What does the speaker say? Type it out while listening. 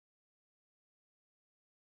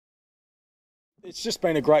It's just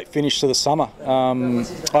been a great finish to the summer.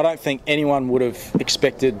 I don't think anyone would have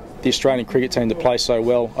expected the Australian cricket team to play so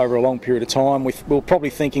well over a long period of time. We were probably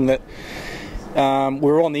thinking that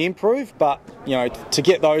we were on the improve, but you know, to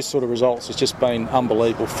get those sort of results has just been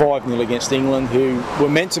unbelievable. 5-0 against England, who were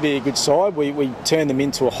meant to be a good side. We turned them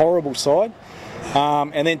into a horrible side,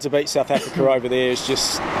 and then to beat South Africa over there is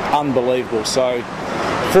just unbelievable. So,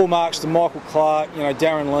 full marks to Michael Clark, you know,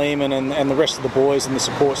 Darren Lehman and the rest of the boys and the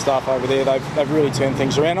support staff over there. They've really turned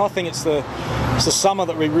things around. I think it's the summer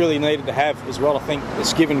that we really needed to have as well. I think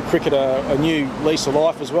it's given cricket a new lease of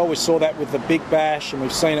life as well. We saw that with the Big Bash, and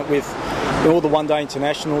we've seen it with all the one-day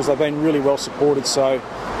internationals. They've been really well supported, so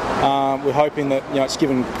we're hoping that, you know, it's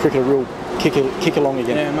given cricket a real kick along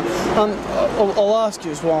again. Yeah, I'll ask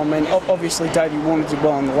you as well. I mean, obviously Davey Warner did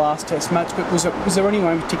well in the last Test match, but was there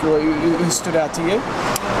anyone in particular who stood out to you?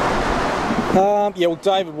 Yeah, well,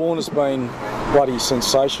 David Warner's been bloody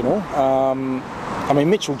sensational. I mean,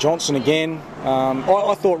 Mitchell Johnson again.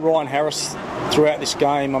 I thought Ryan Harris throughout this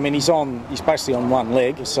game. I mean, he's basically on one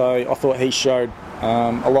leg, so I thought he showed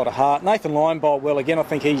a lot of heart. Nathan Lyon bowled well again. I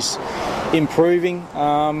think he's improving.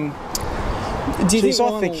 Do you think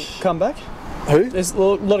Ryan will come back? Who? There's a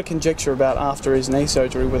lot of conjecture about after his knee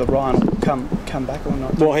surgery whether Ryan will come back or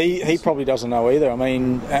not. Well, he probably doesn't know either. I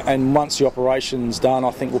mean, and once the operation's done,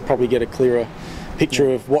 I think we'll probably get a clearer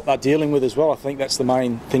picture of what they're dealing with as well. I think that's the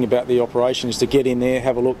main thing about the operation, is to get in there,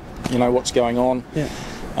 have a look, you know, what's going on. Yeah.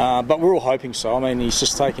 But we're all hoping so. I mean, he's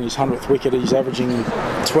just taken his 100th wicket. He's averaging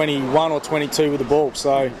 21 or 22 with the ball.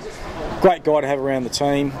 So, great guy to have around the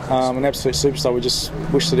team. An absolute superstar. We just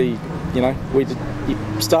wish that he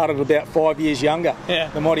started about 5 years younger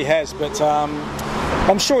than what he has. But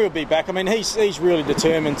I'm sure he'll be back. I mean, he's really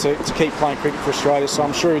determined to keep playing cricket for Australia. So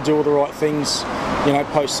I'm sure he'll do all the right things, you know,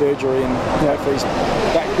 post surgery, and hopefully he's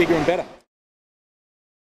back bigger and better.